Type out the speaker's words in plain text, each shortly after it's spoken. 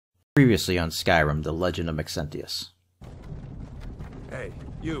Previously on Skyrim, the Legend of Maxentius. Hey,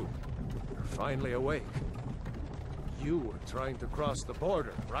 you're finally awake. You were trying to cross the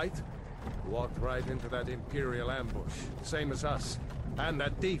border, right? Walked right into that Imperial ambush, same as us. And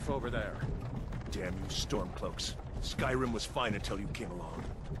that thief over there. Damn you Stormcloaks. Skyrim was fine until you came along.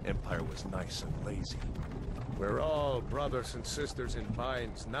 Empire was nice and lazy. We're all brothers and sisters in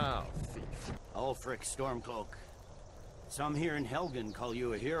binds now, thief. Ulfric Stormcloak. Some here in Helgen call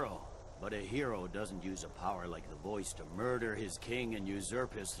you a hero, but a hero doesn't use a power like the voice to murder his king and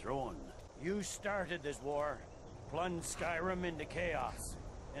usurp his throne. You started this war, plunged Skyrim into chaos,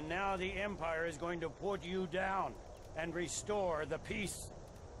 and now the Empire is going to put you down and restore the peace.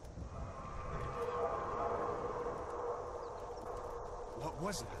 What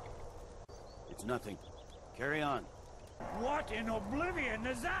was that? It's nothing. Carry on. What in oblivion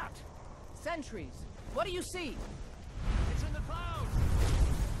is that? Sentries, what do you see? It's in the clouds!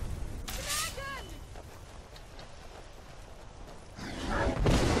 Dragon!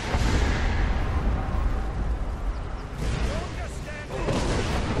 Don't just stand there!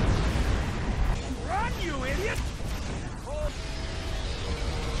 Run, you idiot!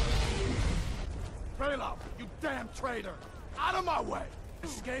 Balaam, you damn traitor! Out of my way!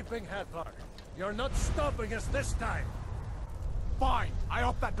 Escaping Hathor. You're not stopping us this time. Fine! I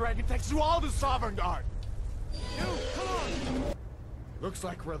hope that dragon takes you all to Sovngarde! You, come on! Looks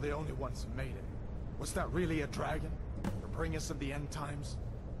like we're the only ones who made it. Was that really a dragon? The bringers of the end times?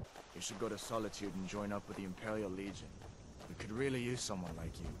 You should go to Solitude and join up with the Imperial Legion. We could really use someone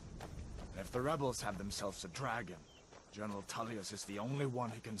like you. And if the rebels have themselves a dragon, General Tullius is the only one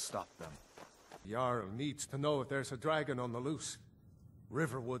who can stop them. Jarl needs to know if there's a dragon on the loose.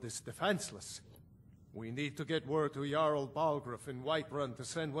 Riverwood is defenseless. We need to get word to Jarl Balgruuf in Whiterun to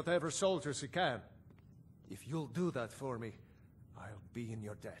send whatever soldiers he can. If you'll do that for me, I'll be in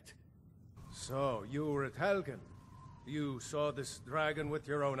your debt. So, you were at Helgen. You saw this dragon with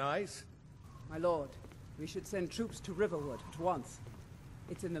your own eyes? My lord, we should send troops to Riverwood at once.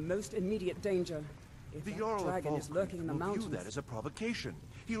 It's in the most immediate danger. If The that Jarl of dragon is Balgruuf lurking in the will mountains... view that as a provocation.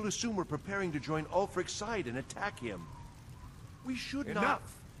 He'll assume we're preparing to join Ulfric's side and attack him. We should not...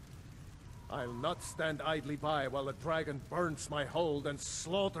 Enough! I'll not stand idly by while the dragon burns my hold and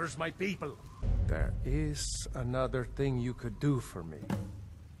slaughters my people. There is another thing you could do for me.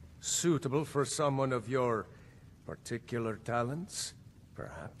 Suitable for someone of your particular talents,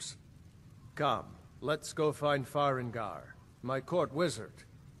 perhaps. Come, let's go find Farengar, my court wizard.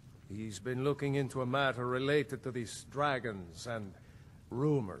 He's been looking into a matter related to these dragons and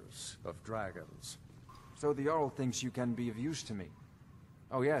rumors of dragons. So the Jarl thinks you can be of use to me.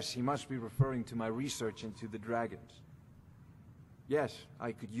 Oh yes, he must be referring to my research into the dragons. Yes,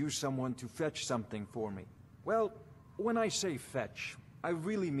 I could use someone to fetch something for me. Well, when I say fetch, I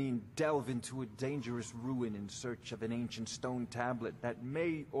really mean delve into a dangerous ruin in search of an ancient stone tablet that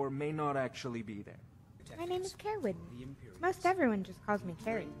may or may not actually be there. My name is Carriages. Most everyone just calls me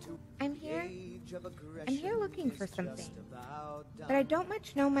Carrie. I'm here looking for something. But I don't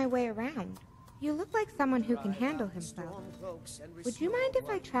much know my way around. You look like someone who can handle himself. Would you mind if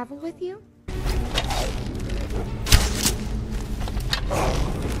I travel with you?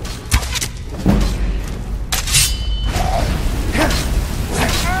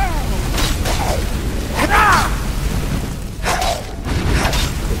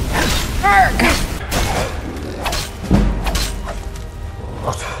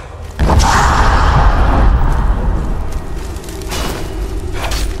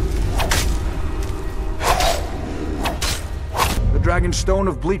 Stone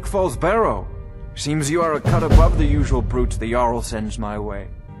of Bleak Falls Barrow. Seems you are a cut above the usual brutes the Jarl sends my way.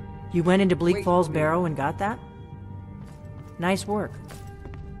 You went into Bleak Falls Barrow and got that? Nice work.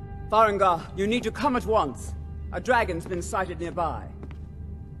 Farengar, you need to come at once. A dragon's been sighted nearby.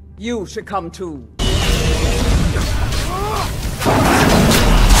 You should come too.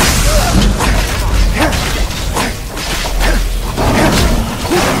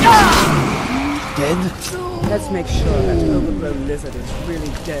 Dead? Let's make sure that overgrown lizard is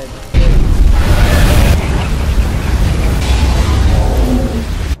really dead.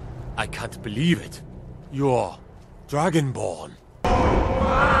 I can't believe it. You're Dragonborn.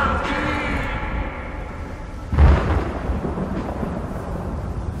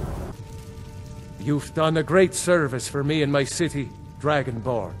 You've done a great service for me and my city,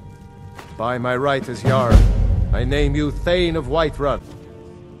 Dragonborn. By my right as Jarl, I name you Thane of Whiterun.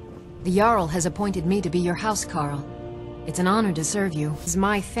 The Jarl has appointed me to be your housecarl. It's an honor to serve you. As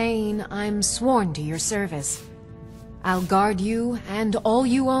my Thane, I'm sworn to your service. I'll guard you and all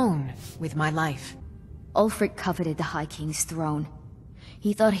you own with my life. Ulfric coveted the High King's throne.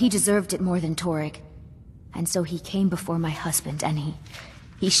 He thought he deserved it more than Torek. And so he came before my husband and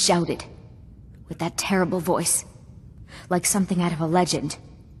he shouted. With that terrible voice. Like something out of a legend.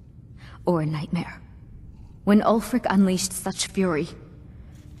 Or a nightmare. When Ulfric unleashed such fury,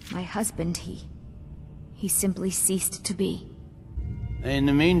 my husband, he simply ceased to be. In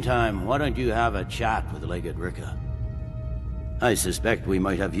the meantime, why don't you have a chat with Legate Ricka? I suspect we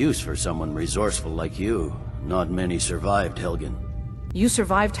might have use for someone resourceful like you. Not many survived Helgen. You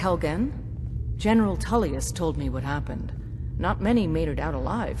survived Helgen? General Tullius told me what happened. Not many made it out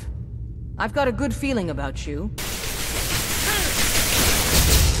alive. I've got a good feeling about you.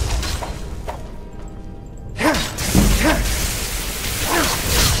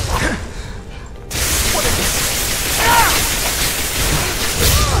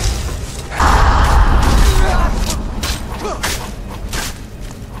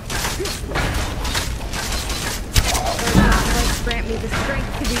 Grant me the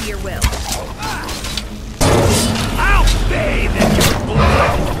strength to do your will. I'll bathe in your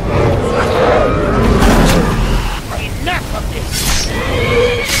blood! Enough of this!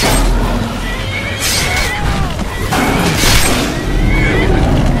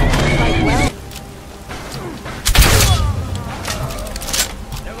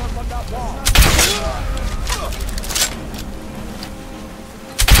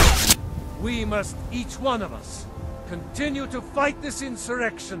 We must, each one of us, continue to fight this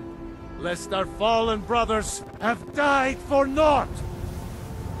insurrection, lest our fallen brothers have died for naught,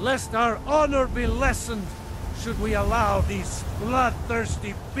 lest our honor be lessened should we allow these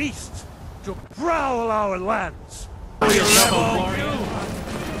bloodthirsty beasts to prowl our lands. Glory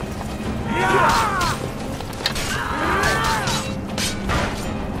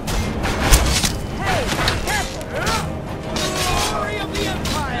of the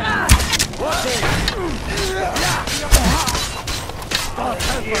Empire!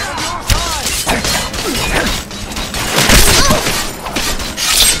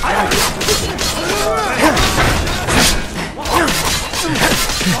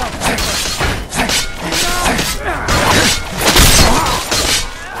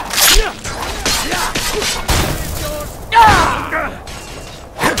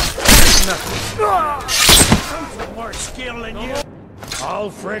 More skill than you.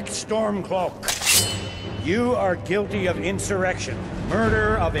 Ulfric Stormcloak, you are guilty of insurrection,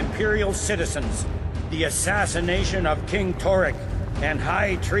 murder of Imperial citizens, the assassination of King Torek, and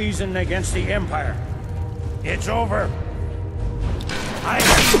high treason against the Empire. It's over. I've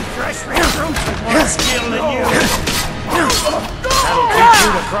seen fresh recruits with more skill than you. That'll teach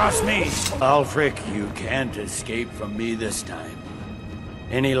you to cross me. Ulfric, you can't escape from me this time.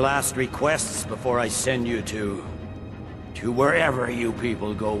 Any last requests before I send you to wherever you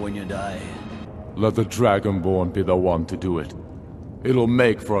people go when you die? Let the Dragonborn be the one to do it. It'll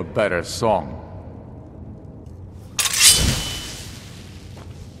make for a better song.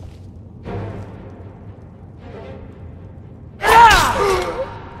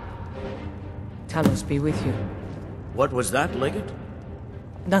 Talos be with you. What was that, Legate?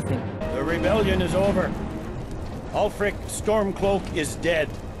 Nothing. The rebellion is over. Ulfric Stormcloak is dead.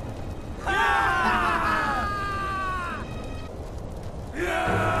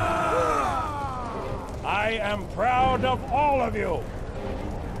 I am proud of all of you.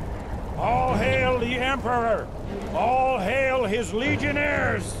 All hail the Emperor. All hail his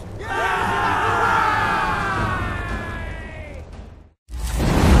legionnaires.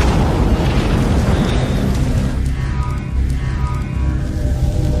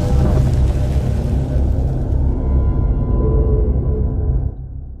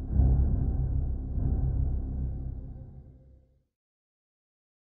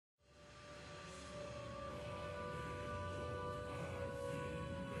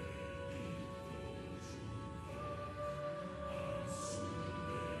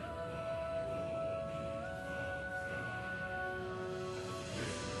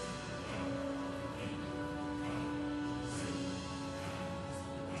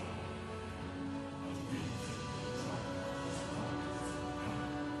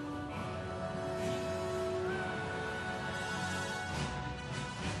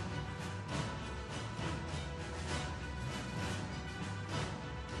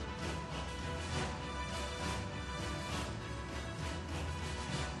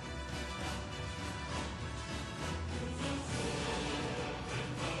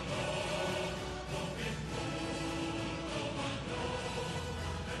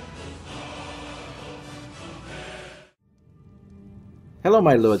 Hello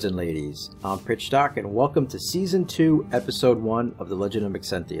my lords and ladies, I'm Pitchdark and welcome to Season 2, Episode 1 of The Legend of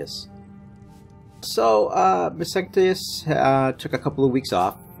Maxentius.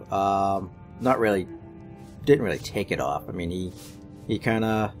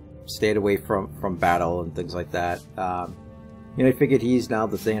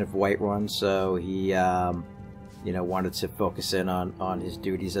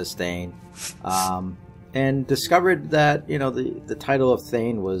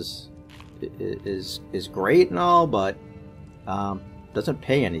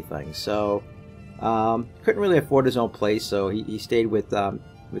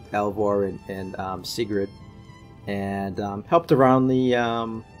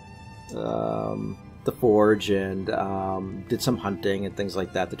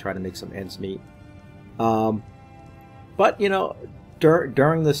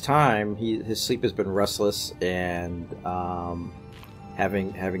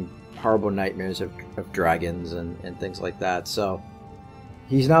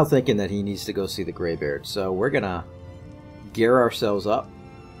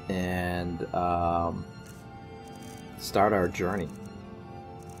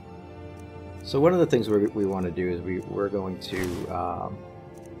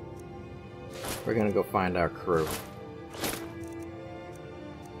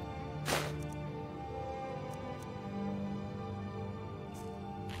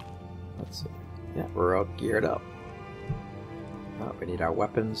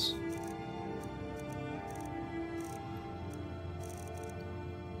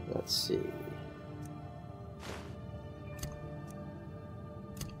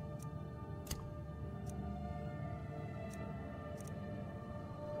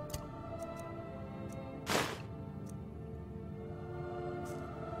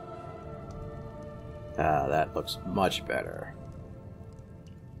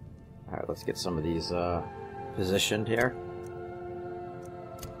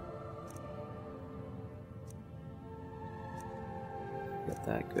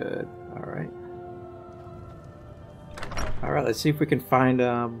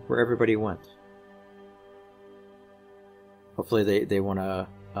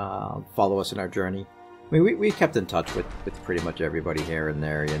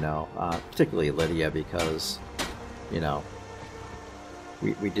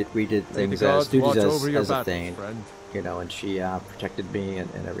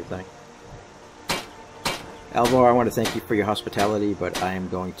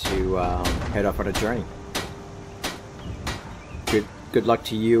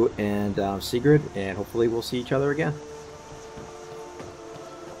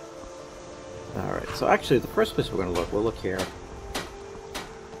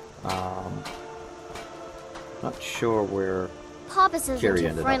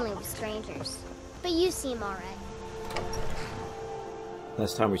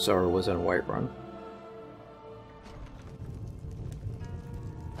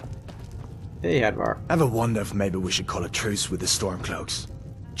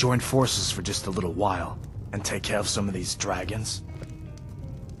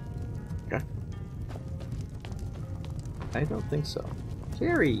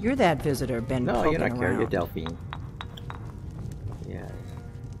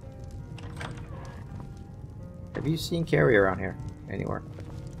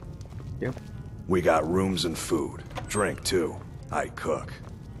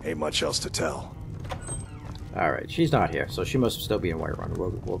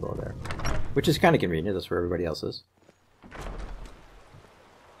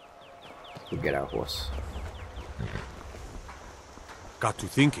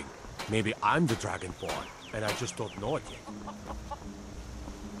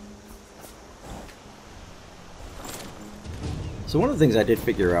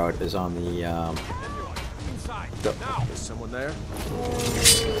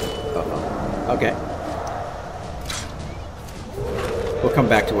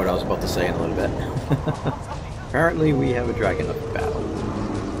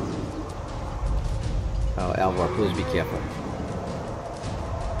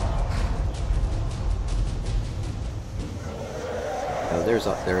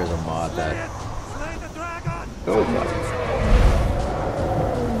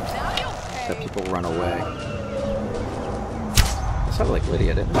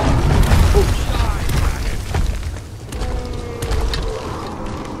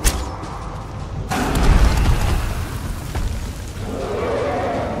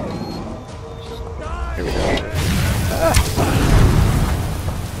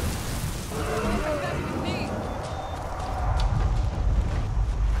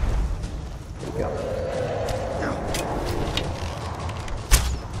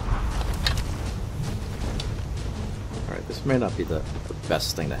 may not be the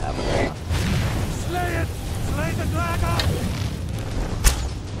best thing to happen right now. Slay it! Slay the dragon!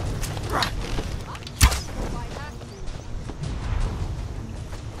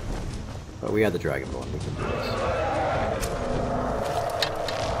 But we had the Dragonborn, we can do this.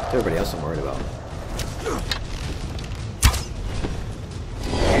 Everybody else I'm worried about.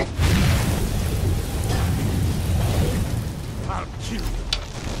 I'll kill you.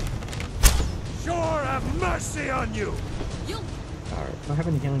 Sure have mercy on you! Alright, do I have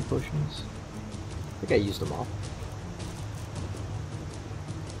any healing potions? I think I used them all.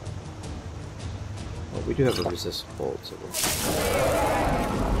 Well, we do have a resist hold, so we'll see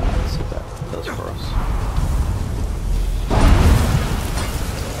what that does for us.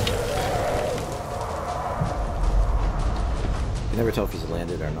 You can never tell if he's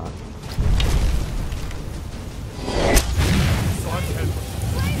landed or not.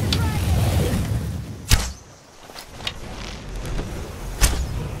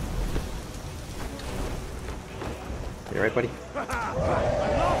 You alright, buddy?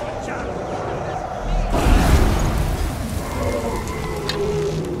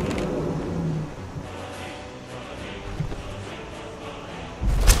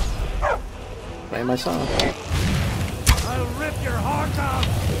 Play my song. I'll rip your heart out!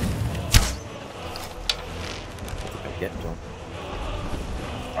 I'm getting to him.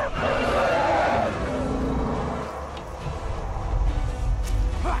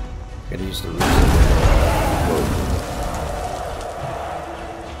 Gotta use the roots.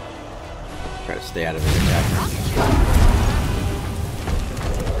 Try to stay out of his attack.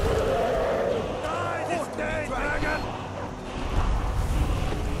 Die this day, dragon!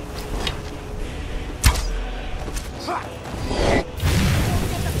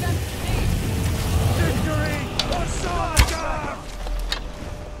 Victory! Osaka!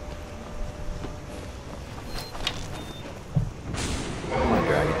 Come on,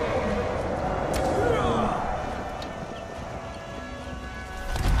 dragon.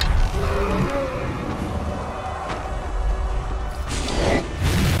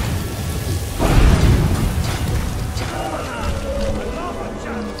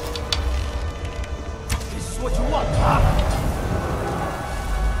 This is what you want, huh?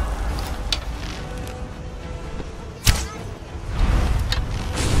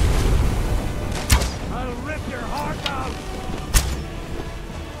 I'll rip your heart out!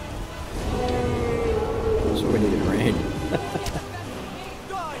 So we needed rain.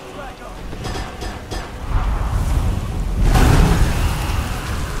 Die, dragon!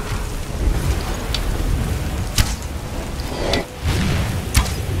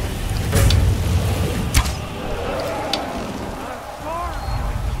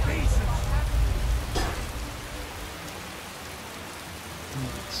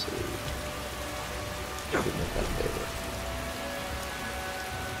 Let's see. Give me that favor.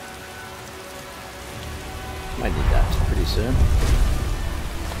 Might need that pretty soon.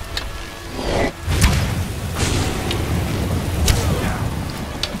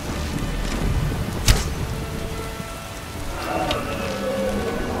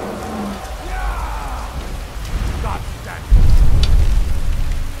 God damn it!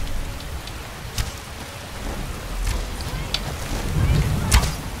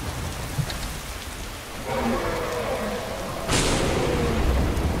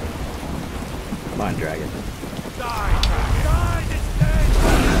 Come on, dragon. Die, dragon! Die this day!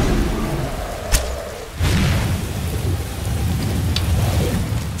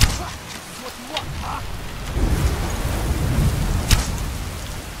 What you want, huh?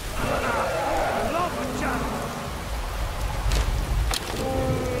 Love a challenge!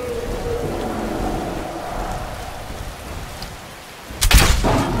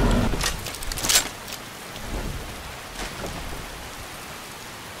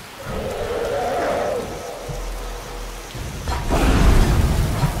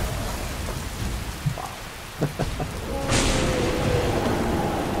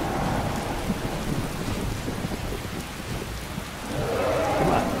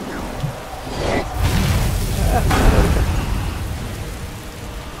 Come on.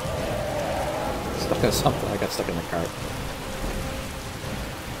 Stuck on something. I got stuck in the cart.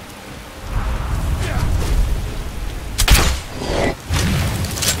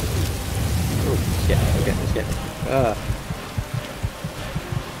 Oh, shit. Okay, let's get it.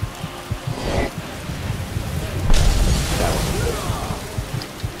 That one.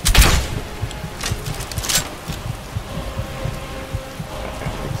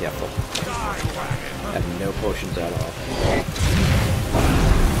 Be careful. I have no potions at all.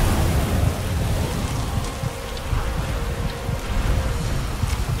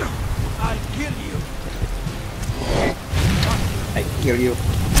 I'll kill you! kill you.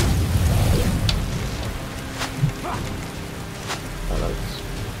 Oh,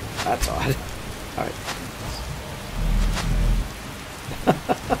 that's odd. Alright.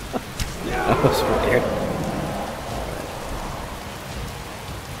 That was weird.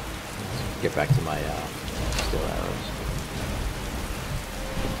 Let's get back to my steel arrows.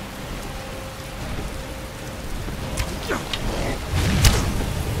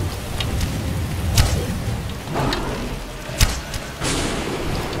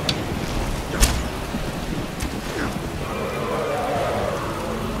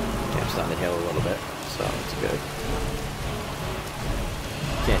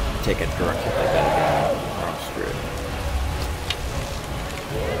 Take a direct hit like that again, or I'm screwed.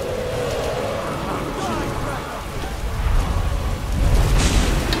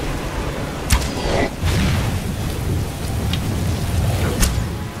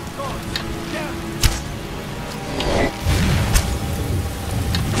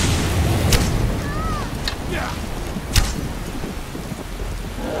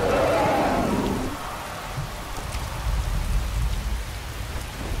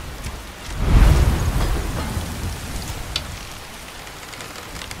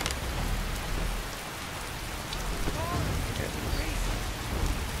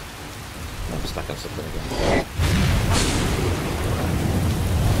 Stuck on something again.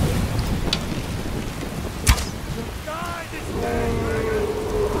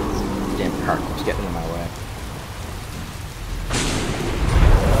 Damn cart keeps getting in my way.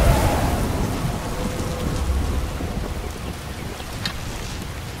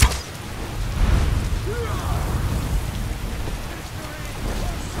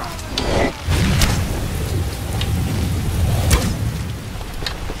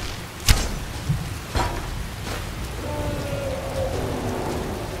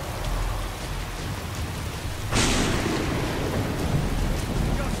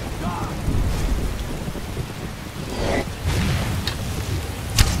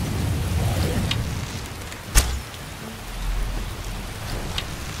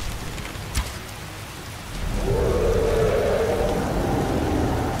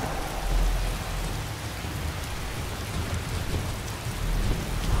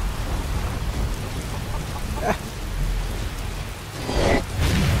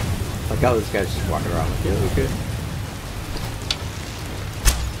 Like how this guy's just walking around like, yeah, okay.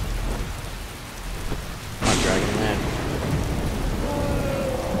 Come on, dragon man.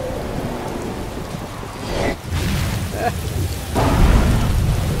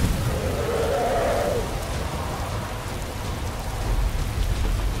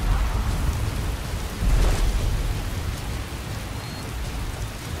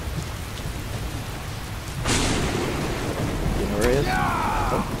 You know where he is?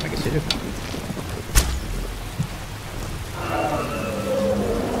 Oh, I guess you do.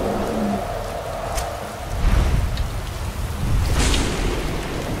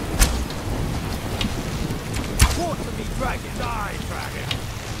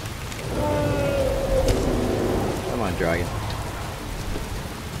 Come on, dragon.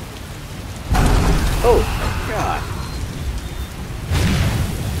 Oh, God.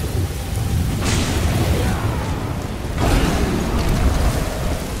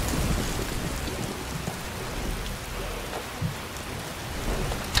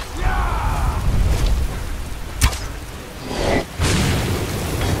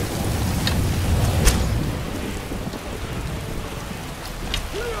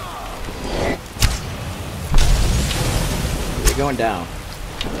 You're going down.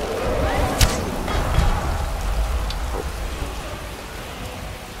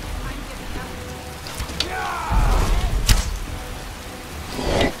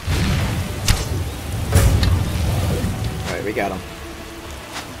 Alright, we got him.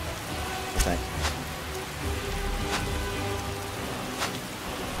 Okay.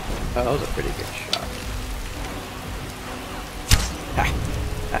 Oh, that was a pretty good shot.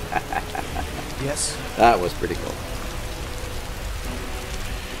 Yes? That was pretty cool.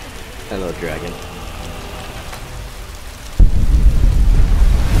 Hello, dragon.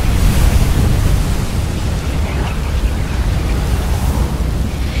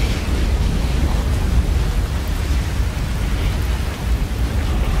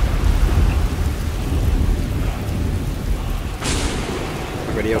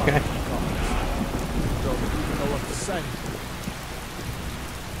 Everybody okay? Don't even know what to say.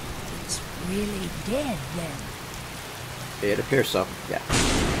 It's really dead then. It appears so, yeah.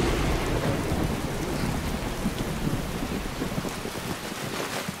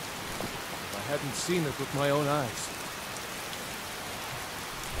 I hadn't seen it with my own eyes.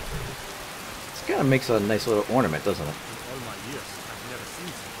 This kind of makes a nice little ornament, doesn't it? In all my years, I've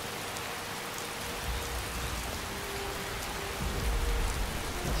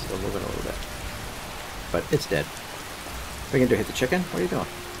It's still moving a little bit. But it's dead. What are you gonna do? Hit the chicken? What are you doing?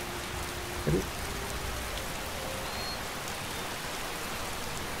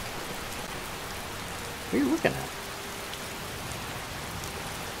 What are you looking at?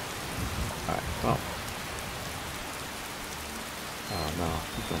 Alright, well. Oh no,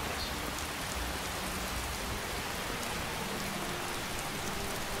 who's doing this?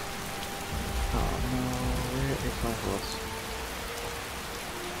 Oh no, where is my horse?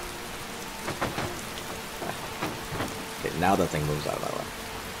 Okay, now the thing moves out of my way.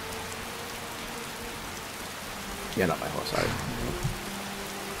 You're not my horse, are you?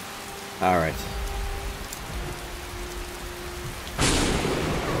 Alright.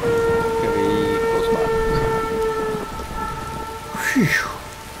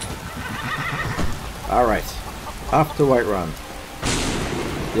 Alright, off to Whiterun.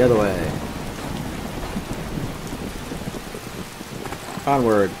 The other way.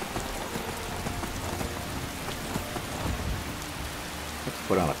 Onward. Let's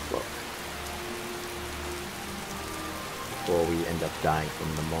put on a cloak. Before we end up dying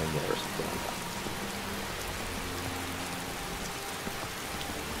from pneumonia or something like that.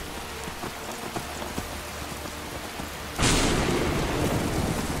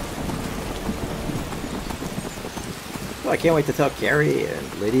 I can't wait to tell Carrie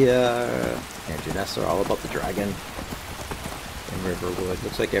and Lydia and Janessa all about the dragon in Riverwood.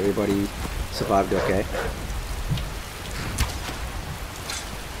 Looks like everybody survived okay.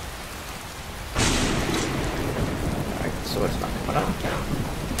 Alright, so it's not coming up.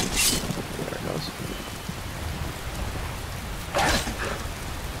 There it goes.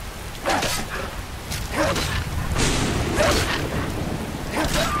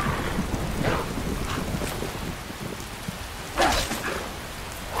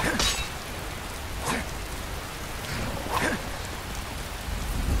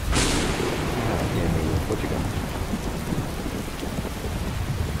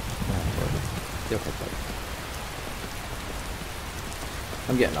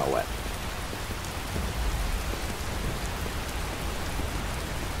 I'm getting all wet.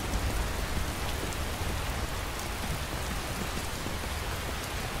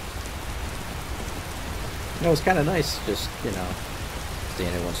 You know, it was kind of nice just, you know,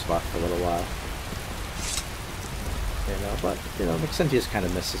 staying in one spot for a little while. You know, but, you know, Maxentius kind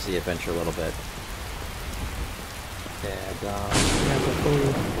of misses the adventure a little bit. And, yeah,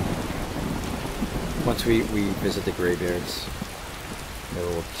 hopefully, once we visit the graveyards, it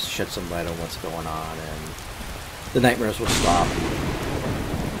will shed some light on what's going on, and the nightmares will stop.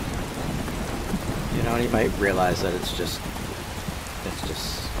 You know, and you might realize that it's just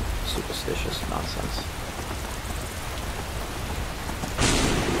superstitious nonsense.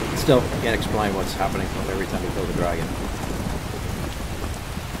 Still, can't explain what's happening from every time you kill the dragon.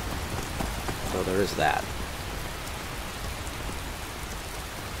 So there is that.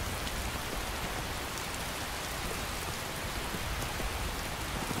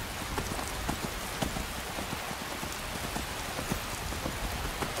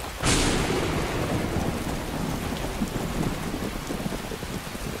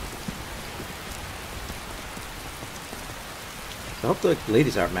 I hope the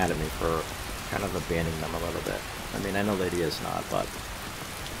ladies aren't mad at me for kind of abandoning them a little bit. I mean, I know Lady is not, but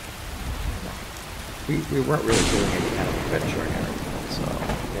you know, we weren't really doing any kind of adventuring or anything, so,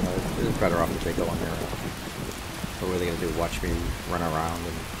 you know, it's better off if they go on their own. What were they going to do, watch me run around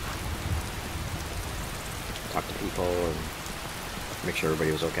and talk to people and make sure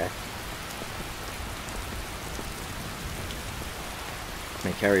everybody was okay? I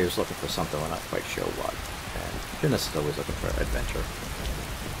mean, Carrie was looking for something, we're not quite sure what. And Janessa's always looking for adventure.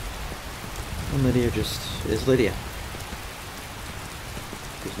 And Lydia just is Lydia.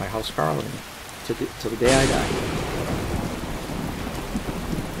 She's my house Carl, and till the day I die.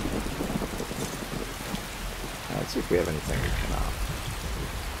 Let's see if we have anything we can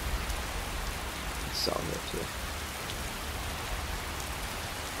sell here too.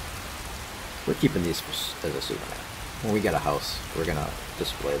 We're keeping these as a souvenir. When we get a house, we're gonna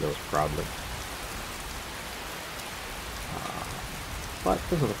display those proudly. But it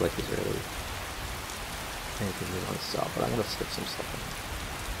doesn't look like there's really anything we want to sell, but I'm going to stick some stuff in.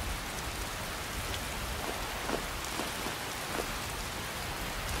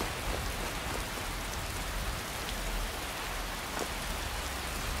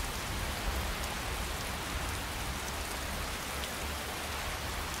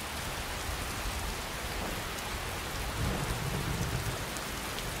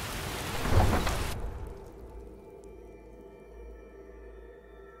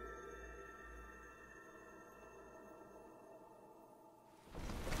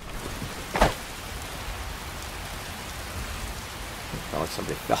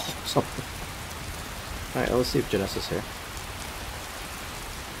 somebody fell or something. Alright, let's see if Janessa's here.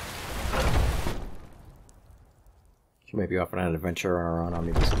 She may be off on an adventure on her own, or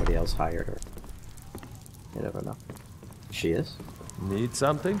maybe somebody else hired her. You never know. She is. Need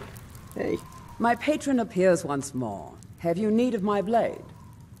something? Hey. My patron appears once more. Have you need of my blade?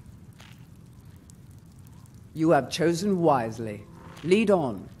 You have chosen wisely. Lead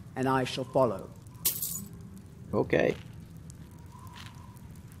on, and I shall follow. Okay.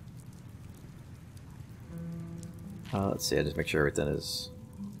 Let's see, I just make sure everything is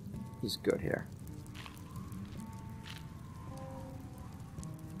good here.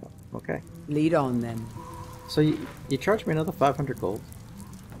 Okay. Lead on then. So you charged me another 500 gold?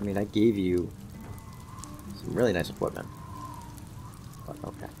 I mean, I gave you some really nice equipment. But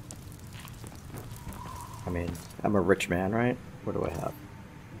okay. I mean, I'm a rich man, right? What do I have?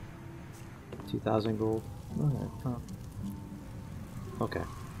 2,000 gold? Okay.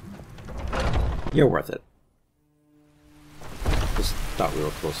 You're worth it. Just thought we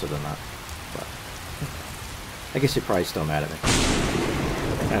were closer than that. But I guess you're probably still mad at me.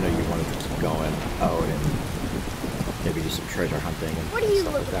 I know you wanted to keep going out and maybe do some treasure hunting and what are you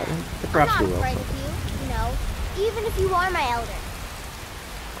stuff looking like that. at? Perhaps I'm we not will. afraid of you, you know, even if you are my elder.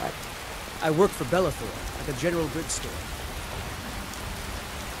 Right. I work for Bellathor at the general goods store.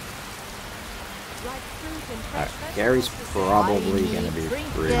 Alright, Gary's probably gonna be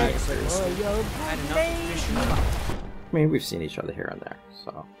pretty serious. I mean, we've seen each other here and there,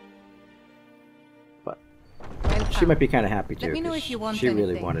 so. But she might be kind of happy too. Let me know if you want she really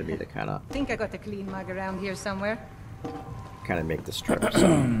anything. wanted me to kind of Think I got a clean mug around here somewhere. make this trip. So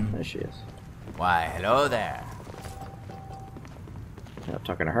there she is. Why, hello there. You're not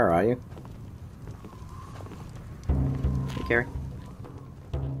talking to her, are you? Hey, Carrie.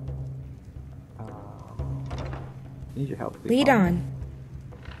 Need your help. Lead on.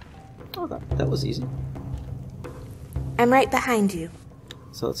 Oh, that was easy. I'm right behind you.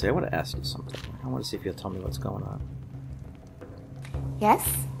 So let's see, I want to ask you something. I want to see if you'll tell me what's going on. Yes?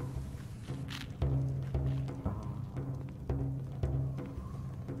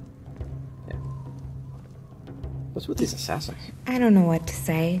 Yeah. What's with these assassins? I don't know what to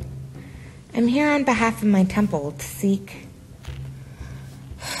say. I'm here on behalf of my temple to seek...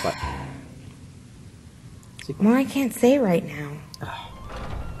 What? More I can't say right now.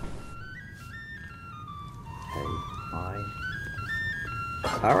 Okay, fine.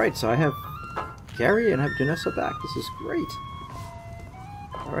 Alright, so I have Gary and I have Janessa back. This is great.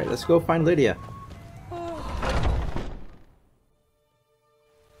 Alright, let's go find Lydia.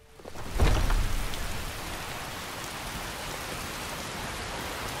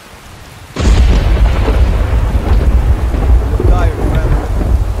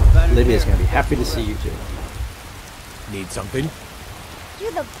 Lydia's gonna be happy to see you too. Need something?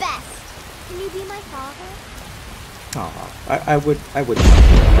 You're the best. Can you be my father? Oh, I would. I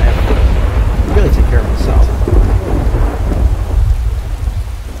have to really take care of myself.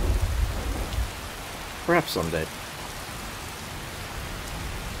 Perhaps someday.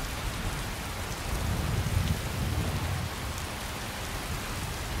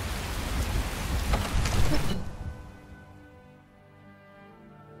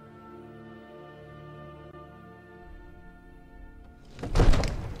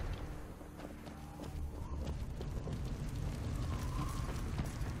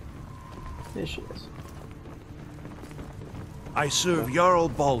 There she is. I serve Jarl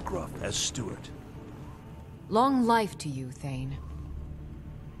Balgruuf as steward. Long life to you, Thane.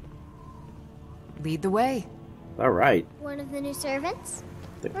 Lead the way. All right. One of the new servants?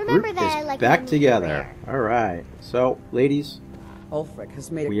 The Remember group that I is like back my together. All right. So, ladies, Ulfric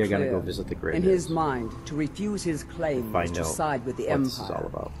has made it we are clear going to go visit the in Grave his mind to refuse his claim I to know side with the what Empire. this is all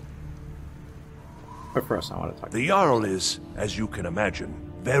about. But first, I want to talk. The Jarl is, as you can imagine,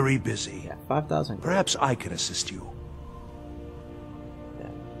 very busy. Yeah, 5,000. Perhaps I can assist you. Yeah.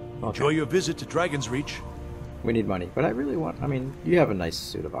 Okay. Enjoy your visit to Dragon's Reach. We need money, but I really want. I mean, you have a nice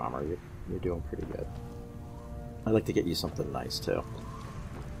suit of armor. You're doing pretty good. I'd like to get you something nice too.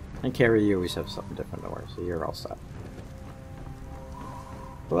 And Carrie, you always have something different to wear, so you're all set.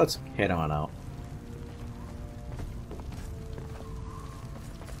 Well, let's head on out.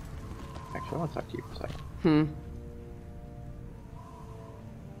 Actually, I want to talk to you for a second.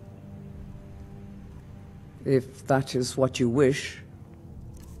 If that is what you wish.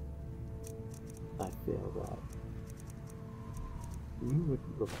 I feel that you would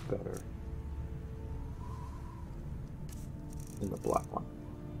look better in the black one.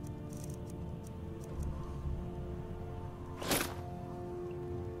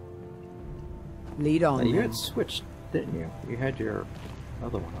 Lead on. Now, you then. had switched, didn't you? You had your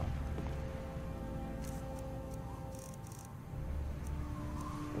other one on.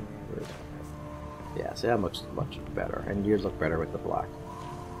 Yeah, see, that looks much better, and yours look better with the black.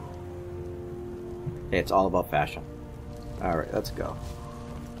 Hey, it's all about fashion. Alright, let's go.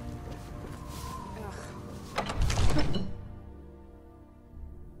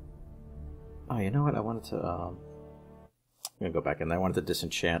 Oh, you know what? I wanted to, I'm gonna go back in there. I wanted to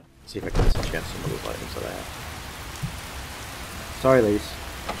disenchant, see if I can disenchant some of those items that I have. Sorry, ladies.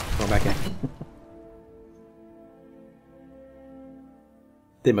 Going back in.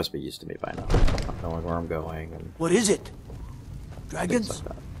 They must be used to me by now, not knowing where I'm going. And what is it? Dragons? Like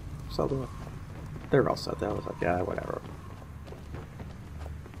that. So they're all set there. I was like, yeah, whatever.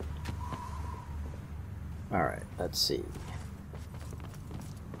 Alright, let's see.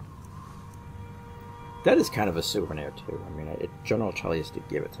 That is kind of a souvenir, too. I mean, General Tullius did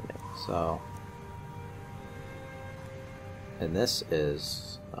give it to me, so... And this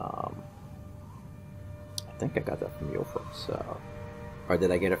is, I think I got that from Yofrit, so... Or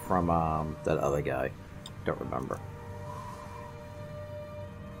did I get it from, that other guy? Don't remember.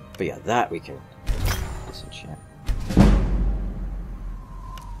 But yeah, that we can disenchant.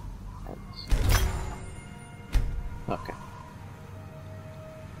 Okay.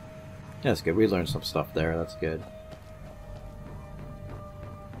 Yeah, that's good. We learned some stuff there. That's good.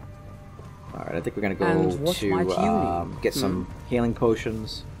 Alright, I think we're gonna go to get some healing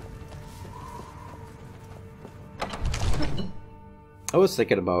potions. I was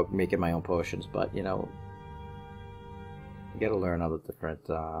thinking about making my own potions, but you know, you gotta learn all the different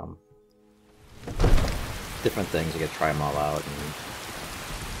things. You gotta try them all out,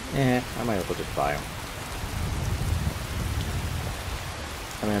 and I might as well just buy them.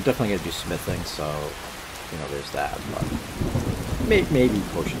 I mean, I'm definitely gonna do smithing, so you know, there's that. But maybe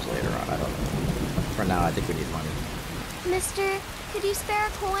potions later on. I don't know. For now, I think we need money. Mister, could you spare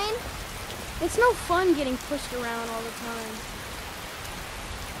a coin? It's no fun getting pushed around all the time.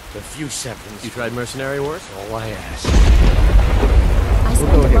 A few seconds. You tried mercenary work? All I ask. We'll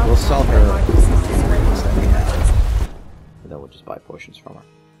go ahead. We'll sell her. And then we'll just buy potions from her.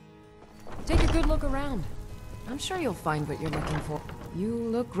 Take a good look around. I'm sure you'll find what you're looking for. You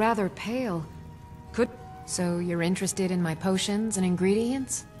look rather pale. So you're interested in my potions and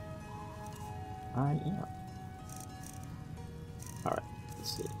ingredients? Yeah. Alright,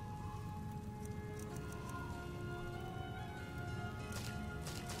 let's see.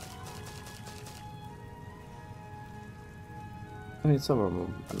 I mean, some of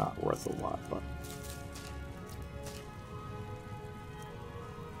them are not worth a lot, but...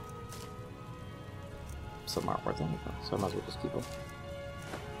 some aren't worth anything, so I might as well just keep them.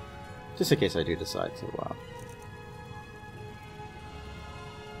 Just in case I do decide to,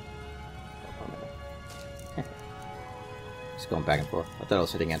 just going back and forth. I thought I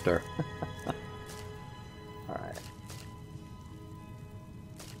was hitting enter. Alright.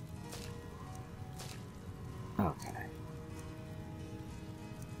 Okay.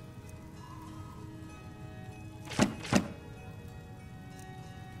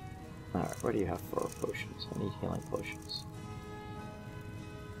 Alright, what do you have for potions? I need healing potions.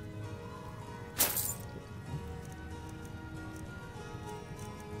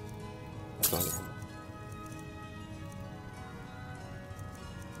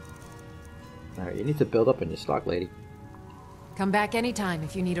 Alright, you need to build up in your stock, lady. Come back anytime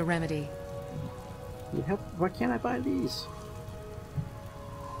if you need a remedy. You have, why can't I buy these?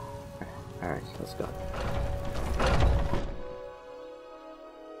 Alright, let's go.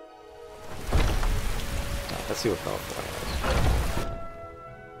 Let's see what California is.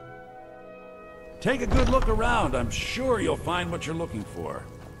 Take a good look around. I'm sure you'll find what you're looking for.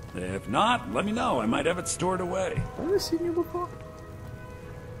 If not, let me know. I might have it stored away. Have I seen you before?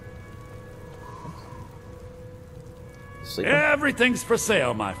 Everything's for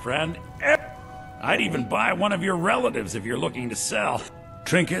sale, my friend. I'd even buy one of your relatives if you're looking to sell.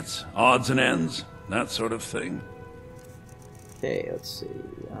 Trinkets, odds and ends, that sort of thing. Okay, let's see.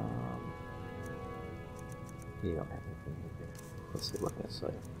 You don't have anything here. Let's see what I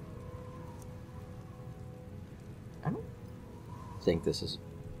say. I don't think this is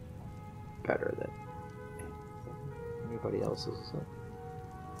better than anybody else's, is it?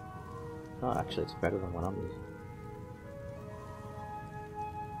 Oh, actually, it's better than what I'm using.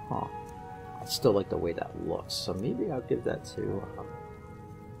 Huh. I still like the way that looks, so maybe I'll give that to,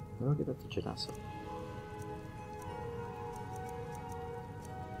 maybe I'll give that to Janessa.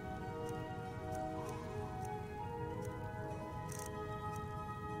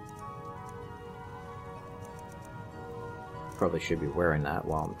 Probably should be wearing that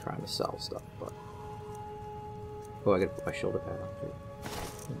while I'm trying to sell stuff, but... Oh, I gotta put my shoulder pad on too.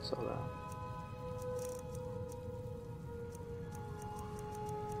 think so, though.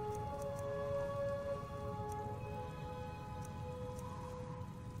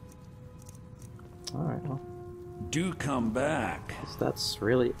 Alright, well. Do come back. That's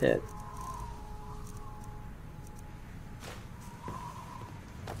really it.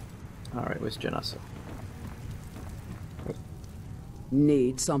 Alright, where's Janessa?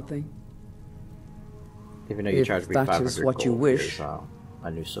 Need something? Even though you charge me 500 that is what you gold, wish. here's,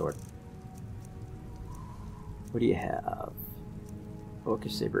 a new sword. What do you have?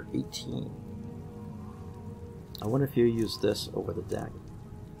 Focus Saber 18. I wonder if you use this over the dagger.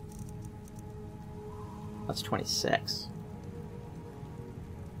 That's 26.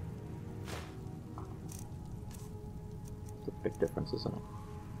 It's a big difference, isn't it?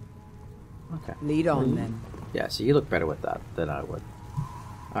 Okay. Lead on, then. Yeah, so you look better with that than I would.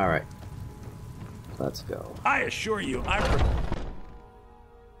 Alright. Let's go. I assure you,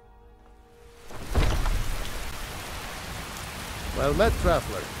 Well met,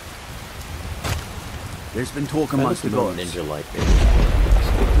 traveler. There's been talk amongst the gods. Ninja like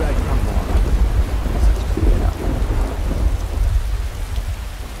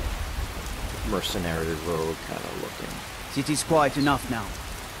mercenary road kind of looking. City's quiet enough now.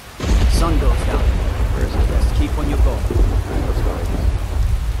 Sun goes down. Where is it? Just keep on your go. Alright, let's go.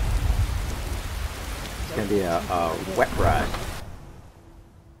 It's gonna be a wet ride.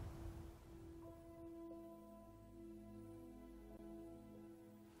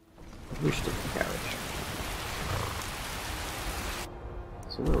 We should take the carriage.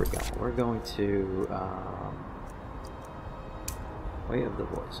 So where are we going? We're going to Way of the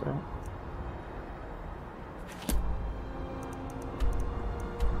Voice, right?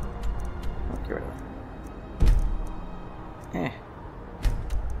 Oh, get rid of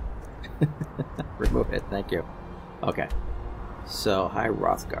that. Remove it, thank you. Okay. So High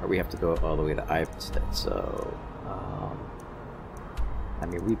Rothgar, we have to go all the way to Ivanstead, so I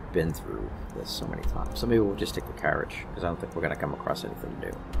mean, we've been through this so many times. So maybe we'll just take the carriage, because I don't think we're going to come across anything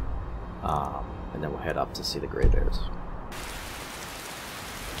new. And then we'll head up to see the Greybears.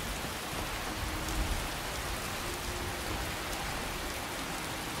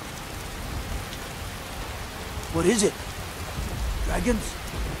 What is it? Dragons?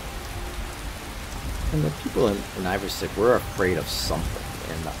 And the people in Ivanstead were afraid of something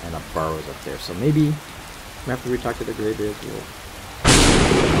in the burrows up there. So maybe after we talk to the Greybears, we'll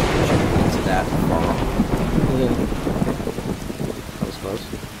into that far. That was close.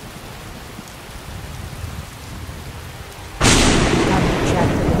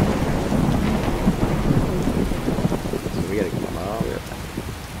 So we gotta come all the way up there.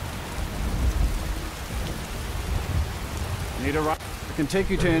 Need a ride? I can take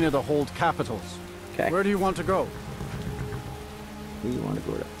you to any of the hold capitals. Okay. Where do you want to go? We want to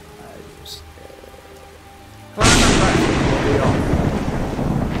go to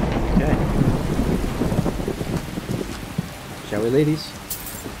Okay. Shall we, ladies?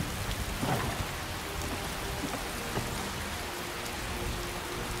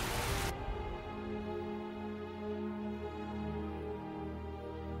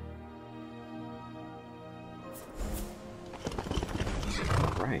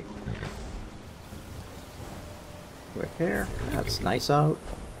 All right. We're here. That's nice out.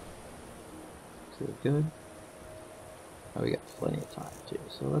 Feel good. Oh, we got plenty of time too,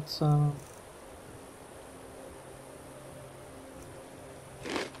 so let's have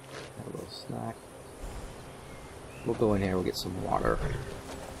a little snack. We'll go in here, we'll get some water.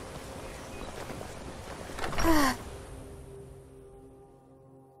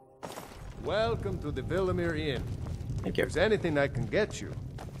 Welcome to the Villamere Inn. Thank you. If there's anything I can get you,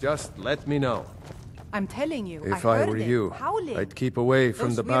 just let me know. I'm telling you, If I were you, I'd keep away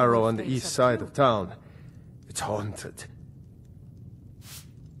from the barrow on the east side of town. It's haunted.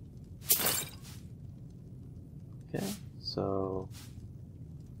 Okay, so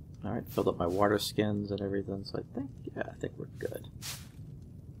alright, filled up my water skins and everything, so I think we're good.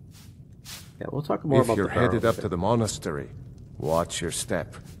 Yeah, we'll talk more about the barrow. If you're headed up to the monastery, watch your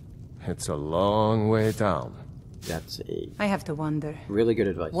step. It's a long way down. That's I have to wonder. Really good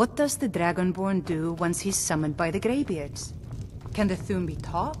advice. What does the Dragonborn do once he's summoned by the Greybeards? Can the Thune be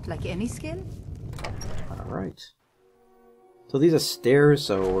taught like any skill? Alright. So these are stairs,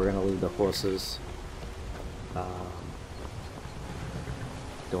 so we're gonna leave the horses.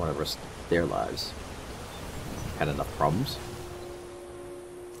 Don't want to risk their lives. Had enough problems.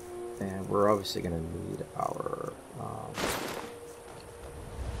 And we're obviously going to need our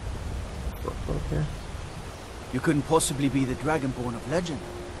workbook here. You couldn't possibly be the Dragonborn of Legend,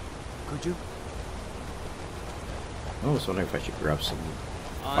 could you? I was wondering if I should grab some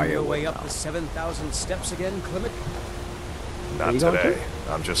On your way up the 7,000 steps again, Clement? Not today.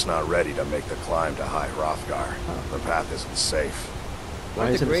 I'm just not ready to make the climb to High Hrothgar. The path isn't safe.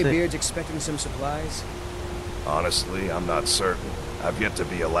 Weren't the Greybeards expecting some supplies? Honestly, I'm not certain. I've yet to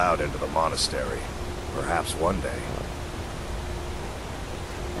be allowed into the monastery. Perhaps one day.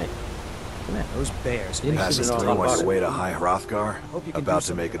 Hey, come here. Those bears. Passing through on your way to High Hrothgar? About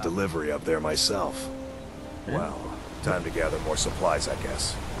to make a delivery up there myself. Yeah. Well, time to gather more supplies, I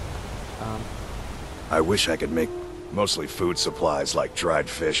guess. I wish I could make mostly food supplies like dried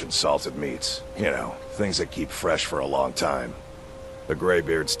fish and salted meats. You know, things that keep fresh for a long time. The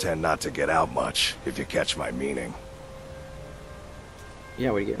Greybeards tend not to get out much, if you catch my meaning.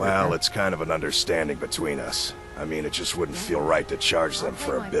 Yeah, what do you get? Well, it's kind of an understanding between us. I mean, it just wouldn't feel right to charge them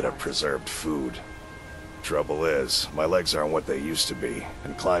for a bit of preserved food. Trouble is, my legs aren't what they used to be,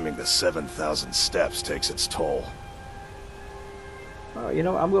 and climbing the 7,000 steps takes its toll. Oh, you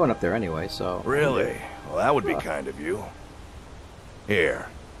know, I'm going up there anyway, so... Really? Well, that would be kind of you. Here,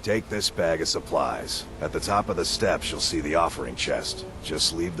 take this bag of supplies. At the top of the steps, you'll see the offering chest.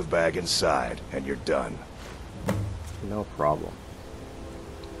 Just leave the bag inside, and you're done. No problem.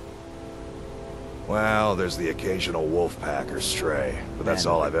 Well, there's the occasional wolf pack or stray, but that's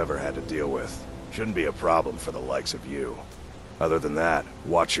all I've ever had to deal with. Shouldn't be a problem for the likes of you. Other than that,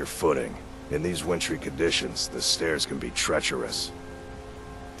 watch your footing. In these wintry conditions, the stairs can be treacherous.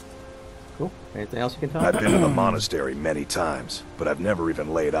 Cool. Anything else you can tell me? I've been to the monastery many times, but I've never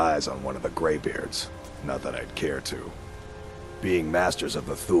even laid eyes on one of the Greybeards. Not that I'd care to. Being masters of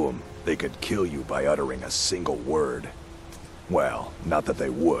the Thu'um, they could kill you by uttering a single word. Well, not that they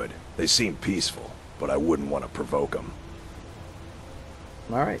would. They seem peaceful, but I wouldn't want to provoke them.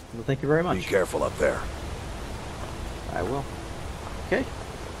 Alright, well thank you very much. Be careful up there. I will. Okay.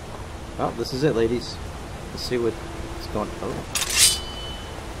 Well, this is it, ladies. Let's see what's going on.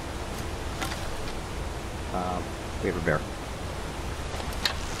 Oh. We have a bear.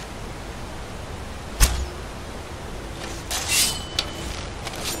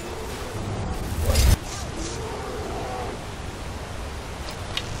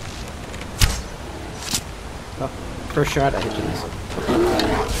 Oh, first shot, I hit you this.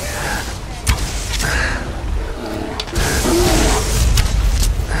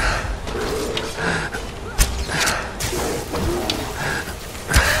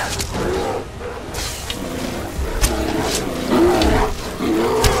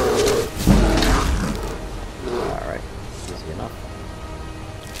 Alright, easy enough.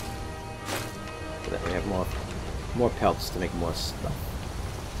 So that we have more pelts to make more stuff.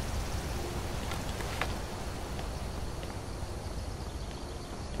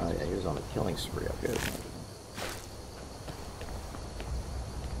 Oh yeah, he was on a killing spree up here.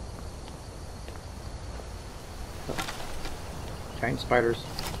 Oh. Giant spiders.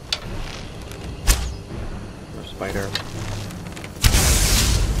 More spider.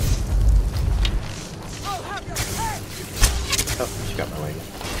 Oh, she got my way.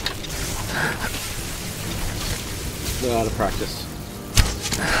 A lot of practice.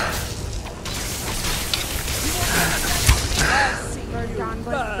 Lord John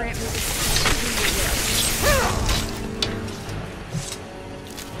Bush grant me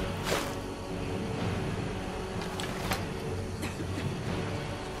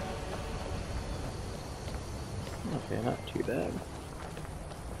Okay, not too bad.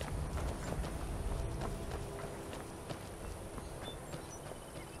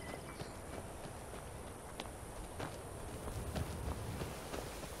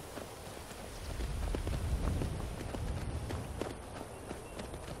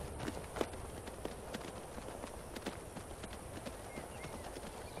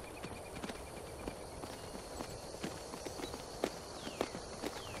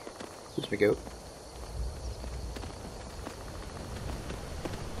 Excuse me, goat.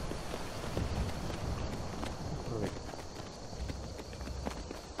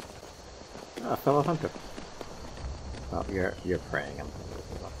 Ah, fellow hunter. Oh, you're praying. I'm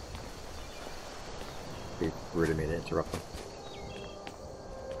be rude of me to interrupt them.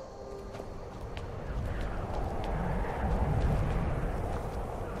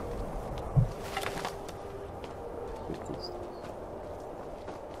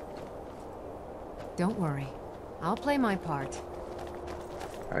 Don't worry. I'll play my part.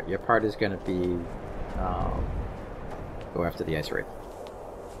 Alright, your part is gonna be go after the ice wraith.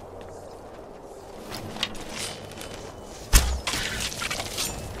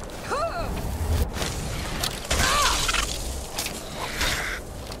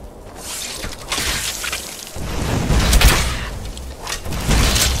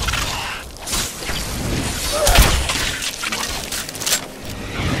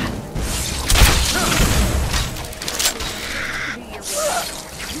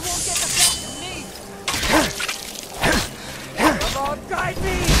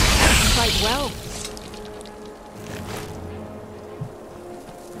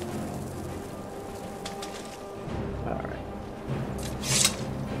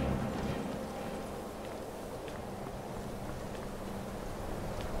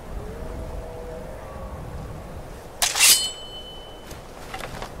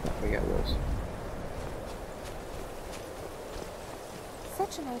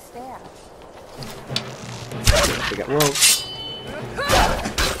 Such a nice day out. We got wolves.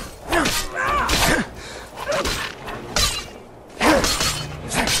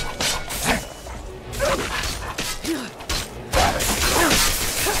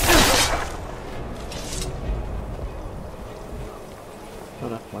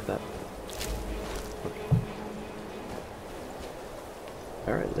 Hold on, want that. Okay.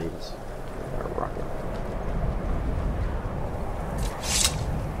 Alright, ladies. Our rocket.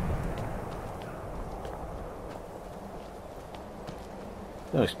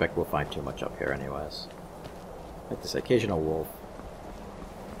 Don't expect we'll find too much up here anyways. Like this occasional wolf.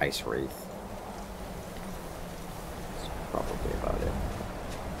 Ice wraith. That's probably about it.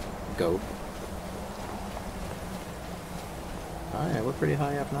 Goat. Oh yeah, we're pretty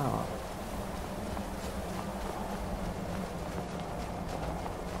high up now.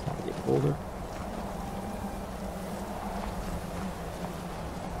 Time to get colder.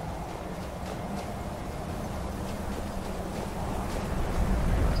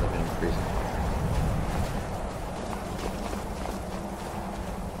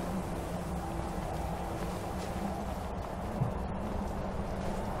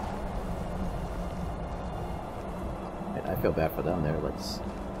 I feel bad for them. They're like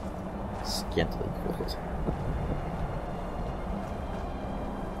scantily filled.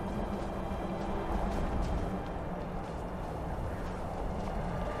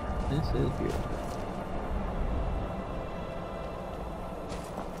 This is beautiful.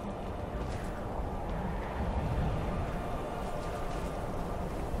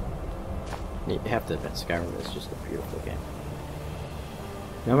 You have to admit, Skyrim is just a beautiful game.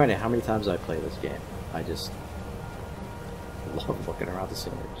 No matter how many times I play this game, I just love looking around the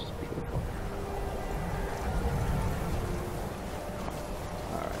scenery. It's just beautiful.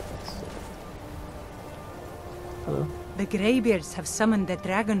 Alright, let's see. Hello. The Greybeards have summoned the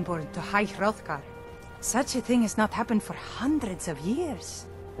Dragonborn to High Hrothgar. Such a thing has not happened for hundreds of years.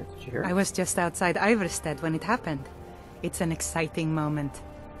 Did you hear? I was just outside Iverstead when it happened. It's an exciting moment.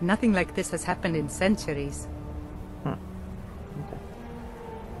 Nothing like this has happened in centuries. Huh. Okay.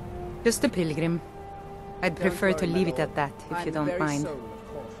 Just a pilgrim. I'd prefer to leave it at that, if you don't mind.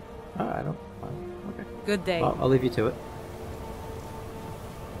 I don't mind. Okay. Good day. Well, I'll leave you to it.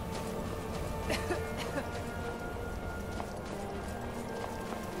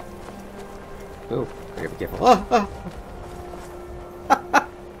 Oh, I gotta be careful. Oh, oh.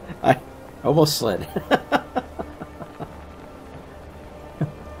 I almost slid.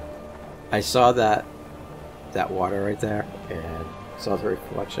 I saw that water right there and saw the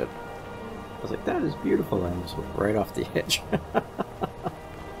reflection. I was like, that is beautiful, and just went right off the edge.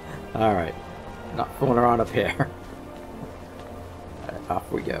 Alright. Not fooling around up here. Alright,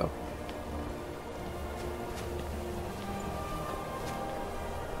 off we go.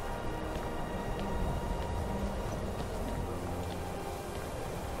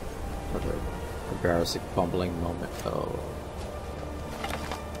 Another embarrassing fumbling moment. Oh.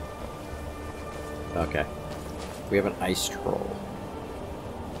 Okay. We have an ice troll.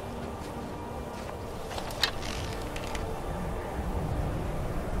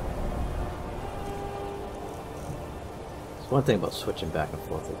 One thing about switching back and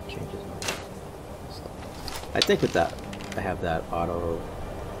forth, it changes my stuff. I think with that, I have that auto,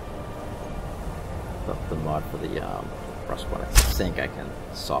 the mod for the brush one. I think I can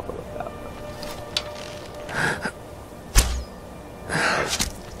solve it with that.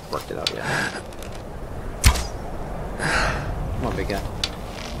 I worked it out yet. Come on, big guy.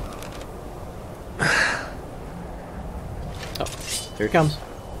 Oh, here he comes.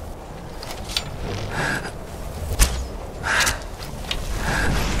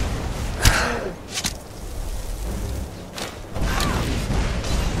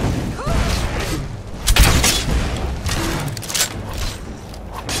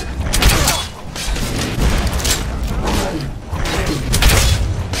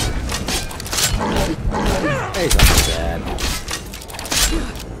 He's not too bad.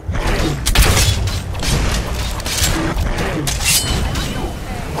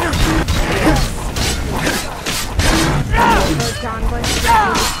 John was to give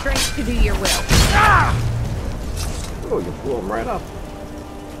you the strength to do your will. Oh, you blew him right up.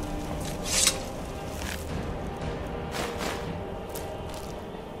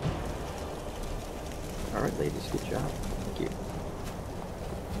 Alright, ladies, good job. Thank you.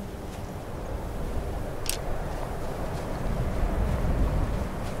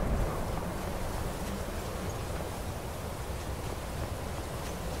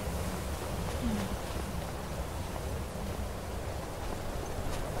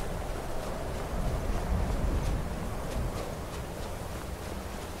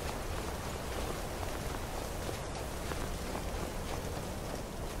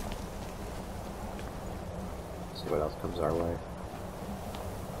 what else comes our way.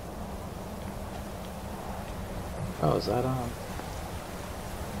 Oh, is that on?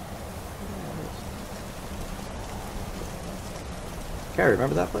 Carrie,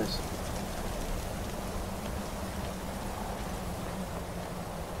 remember that place?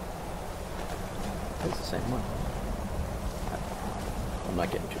 It's the same one. I'm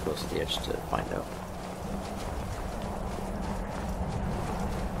not getting too close to the edge to find out.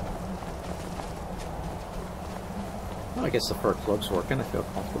 Well, I guess the fur cloak's working. I feel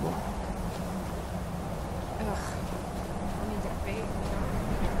comfortable.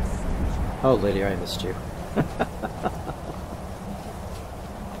 Oh, lady, I missed you.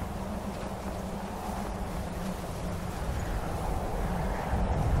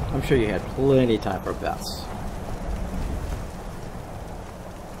 I'm sure you had plenty of time for bets.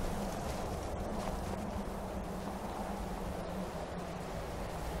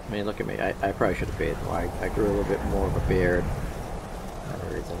 I mean, look at me. I probably should have paid more. I grew a little bit more of a beard. For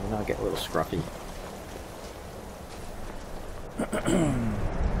that reason. You know, I get a little scruffy.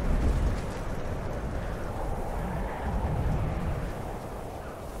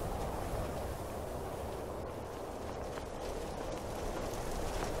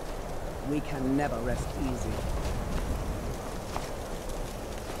 We can never rest easy.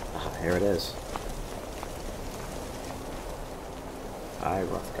 Ah, here it is. Hi,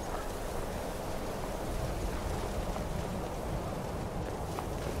 Rothgar.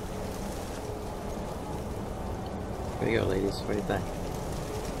 Here you go, ladies. What do you think?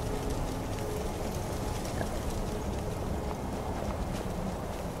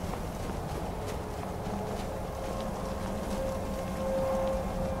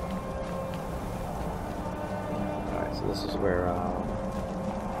 This is where,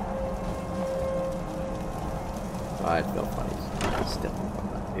 I feel funny. It's still,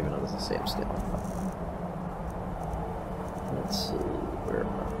 even though it's the same still. Let's see, where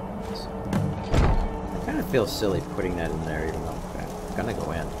I kind of feel silly putting that in there, even though I'm gonna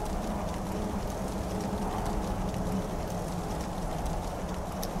go in.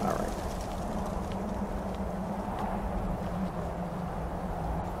 Alright.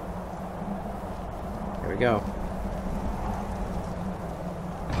 Here we go.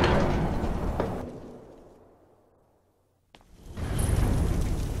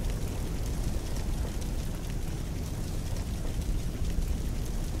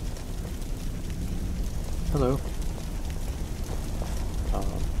 Hello.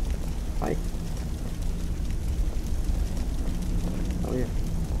 Hi. Oh yeah.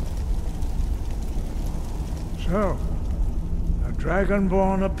 So, a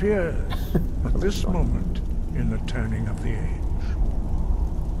Dragonborn appears at this moment in the turning of the age.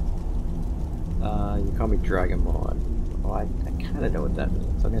 You call me Dragonborn. Well, I kind of know what that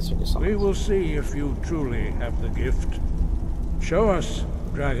means. I'm answering your songs. We will see if you truly have the gift. Show us,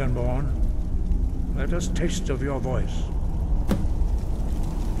 Dragonborn. Let us taste of your voice.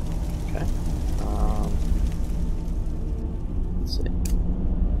 Okay. Let's see.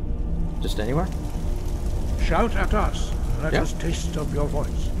 Just anywhere? Shout at us. Let us taste of your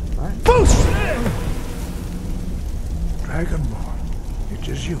voice. All right. Dragonborn, it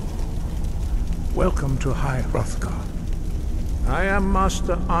is you. Welcome to High Hrothgar. I am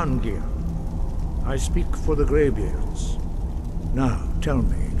Master Arngir. I speak for the Greybeards. Now, tell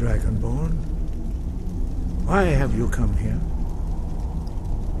me, Dragonborn, why have you come here?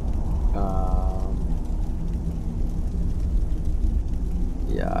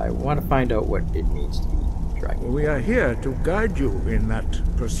 Yeah, I want to find out what it means to be dragon. We are here to guide you in that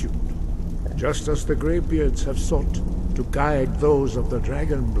pursuit, just as the Greybeards have sought to guide those of the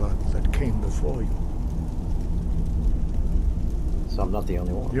dragon blood that came before you. So I'm not the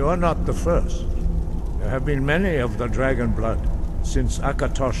only one. You are not the first. There have been many of the dragon blood since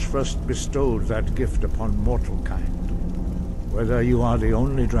Akatosh first bestowed that gift upon mortal kind. Whether you are the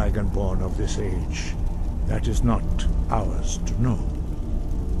only Dragonborn of this age, that is not ours to know.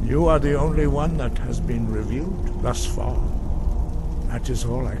 You are the only one that has been revealed thus far. That is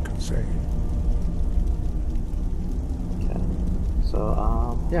all I can say. Okay. So,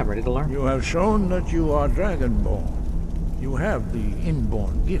 yeah, I'm ready to learn. You have shown that you are Dragonborn. You have the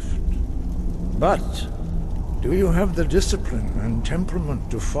inborn gift. But do you have the discipline and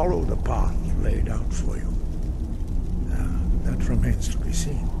temperament to follow the path laid out for you? That remains to be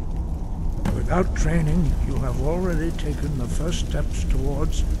seen. Without training, you have already taken the first steps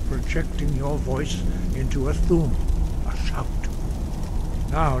towards projecting your voice into a thum, a shout.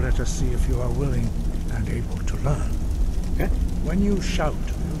 Now let us see if you are willing and able to learn. Okay. When you shout,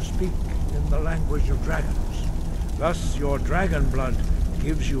 you speak in the language of dragons. Thus, your dragon blood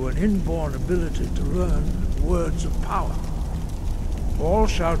gives you an inborn ability to learn words of power. All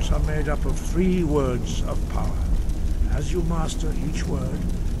shouts are made up of 3 words of power. As you master each word,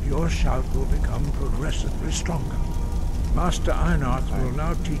 your shout will become progressively stronger. Master Einarth will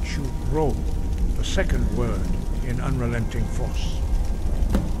now teach you Ro, the second word in Unrelenting Force.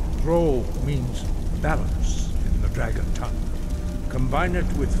 Ro means balance in the dragon tongue. Combine it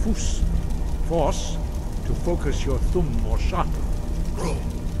with Fus, force, to focus your thumb more sharply. Ro.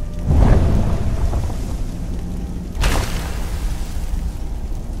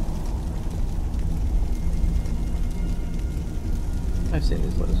 I've seen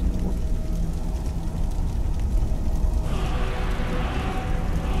these letters before.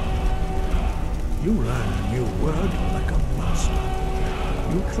 You learn a new word like a master.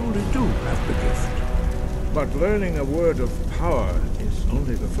 You truly do have the gift. But learning a word of power is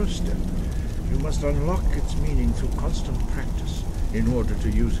only the first step. You must unlock its meaning through constant practice in order to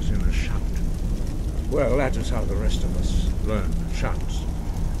use it in a shout. Well, that is how the rest of us learn shouts.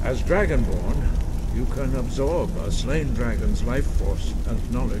 As Dragonborn, you can absorb a slain dragon's life force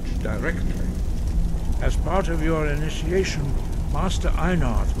and knowledge directly. As part of your initiation, Master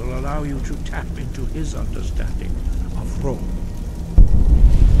Einarth will allow you to tap into his understanding of Ro.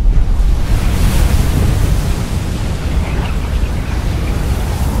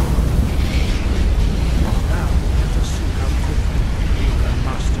 Now, let us see how quickly you can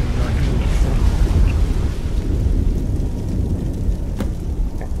master your new form.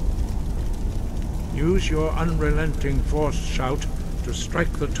 Use your Unrelenting Force shout to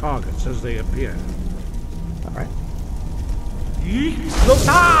strike the targets as they appear. All right. So,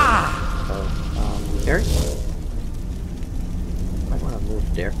 Derek? Might want to move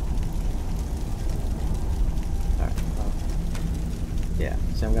Derek. Alright, yeah,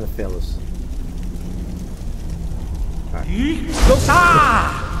 so I'm gonna fail this. Alright.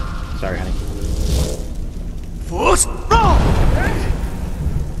 Sorry, honey.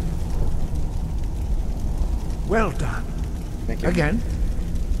 Well done. Thank you. Again.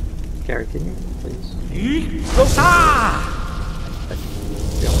 Carrie, can you please? I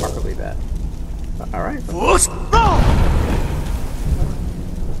feel remarkably bad. Alright.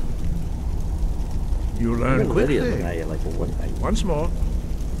 You learn quickly. Looking at you like, what, Once more.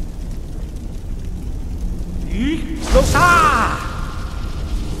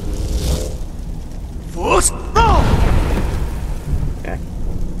 Okay.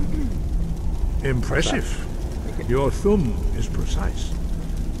 Impressive. Your thumb is precise.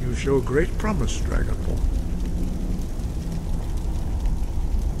 You show great promise, Dragonborn.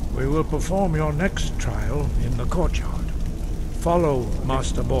 We will perform your next trial in the courtyard. Follow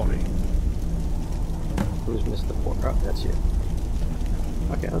Master Bori. Who's Mr. Porter? Oh, that's you.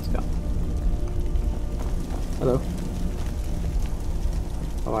 Okay, let's go. Hello.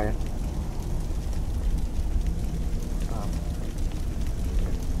 How are you?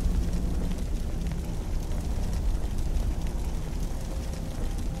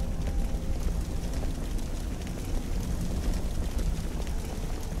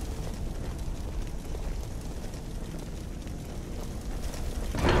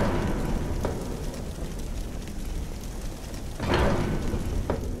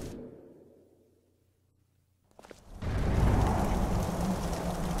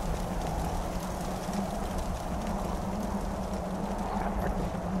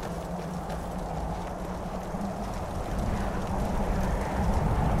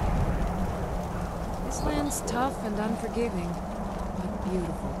 Tough and unforgiving, but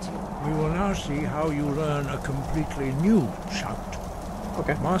beautiful too. We will now see how you learn a completely new shout.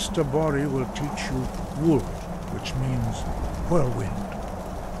 Okay. Master Bori will teach you Wool, which means whirlwind.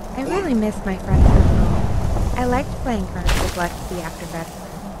 I really miss my friends from home. I liked playing cards with Lexi after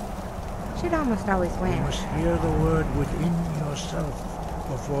bedtime. She'd almost always win. You must hear the word within yourself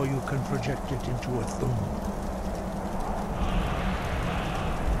before you can project it into a thumb.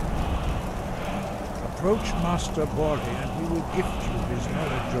 Approach Master Bori and he will gift you his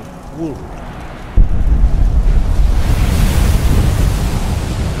knowledge of wool.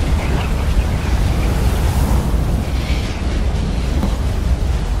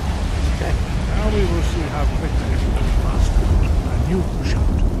 Okay. Now we will see how quickly you can master a new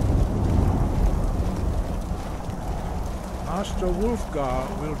shout. Master Wolfgar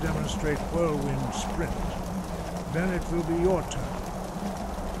will demonstrate whirlwind sprint. Then it will be your turn.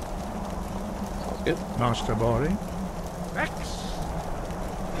 Good. Master Bori. Rex.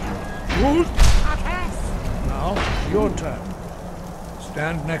 Wolf. Now, your turn.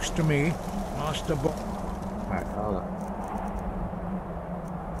 Stand next to me, Master Bori. Alright, hold on.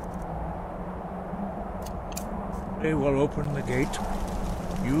 They will open the gate.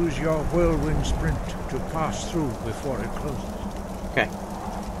 Use your whirlwind sprint to pass through before it closes. Okay.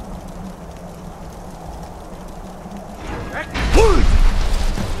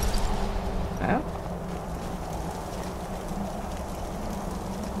 Yeah.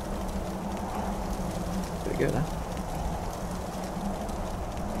 Pretty good, huh?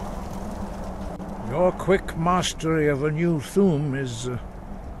 Your quick mastery of a new Thuum is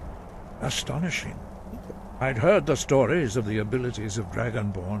astonishing. I'd heard the stories of the abilities of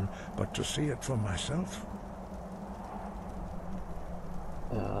Dragonborn, but to see it for myself...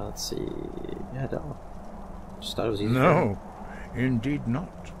 let's see... Yeah, no. Just thought it was easy. No, indeed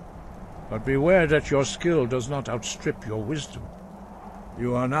not. But beware that your skill does not outstrip your wisdom.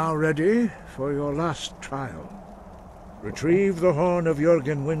 You are now ready for your last trial. Retrieve the horn of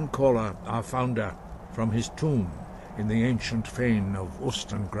Jürgen Windcaller, our founder, from his tomb in the ancient fane of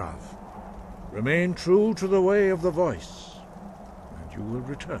Ostengrav. Remain true to the way of the voice, and you will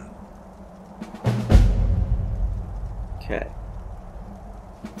return. Okay.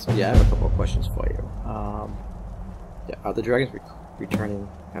 So yeah, I have a couple of questions for you. Yeah, are the dragons returning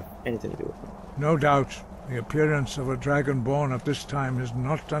have anything to do with them? No doubt. The appearance of a Dragonborn at this time is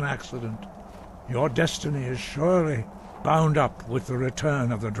not an accident. Your destiny is surely bound up with the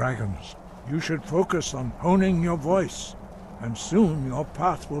return of the dragons. You should focus on honing your voice, and soon your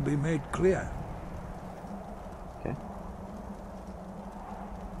path will be made clear. Okay.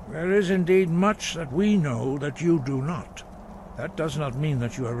 There is indeed much that we know that you do not. That does not mean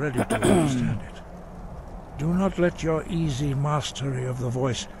that you are ready to understand it. Do not let your easy mastery of the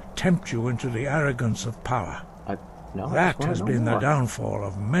voice tempt you into the arrogance of power. No, that has been the downfall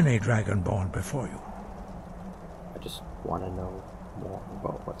of many Dragonborn before you. I just want to know more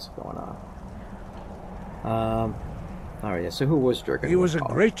about what's going on. Alright, yeah, so who was Dragon? He was a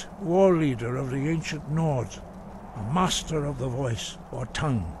great war leader of the ancient Nords, a master of the voice, or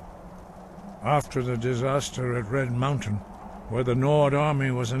tongue. After the disaster at Red Mountain, where the Nord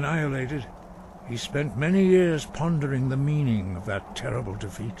army was annihilated, he spent many years pondering the meaning of that terrible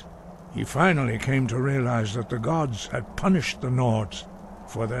defeat. He finally came to realize that the gods had punished the Nords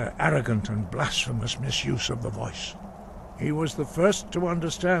for their arrogant and blasphemous misuse of the voice. He was the first to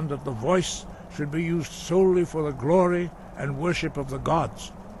understand that the voice should be used solely for the glory and worship of the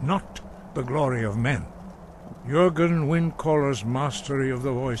gods, not the glory of men. Jürgen Windcaller's mastery of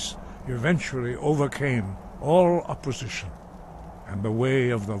the voice eventually overcame all opposition, and the way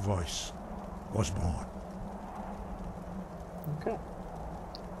of the voice was born. Okay.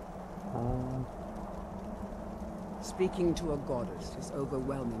 Speaking to a goddess is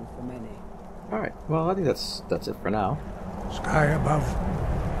overwhelming for many. Alright, well I think that's it for now. Sky above,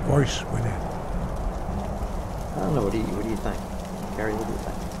 voice within. I don't know, what do you think? Carrie, what do you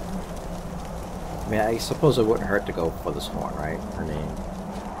think? I mean, I suppose it wouldn't hurt to go for this horn, right? I mean,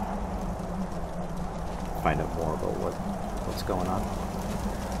 find out more about what's going on.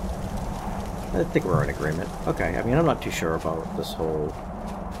 I think we're in agreement. Okay, I mean, I'm not too sure about this whole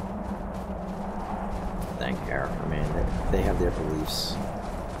thing here. I mean, they have their beliefs.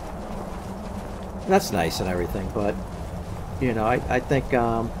 That's nice and everything, but, you know, I think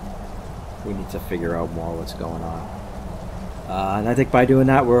we need to figure out more what's going on. And I think by doing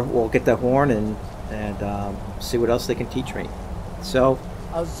that, we'll get the horn and see what else they can teach me. So,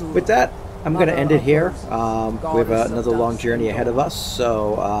 with that, I'm going to end it here. We have another long journey ahead of us,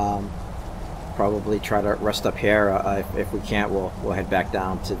 so probably try to rest up here. If we can't, we'll head back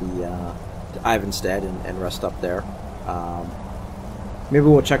down to the to Ivanstead and rest up there. Maybe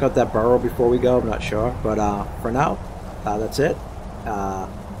we'll check out that burrow before we go. I'm not sure, but for now, that's it.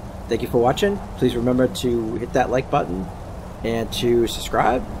 Thank you for watching. Please remember to hit that like button and to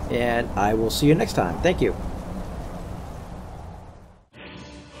subscribe, and I will see you next time. Thank you.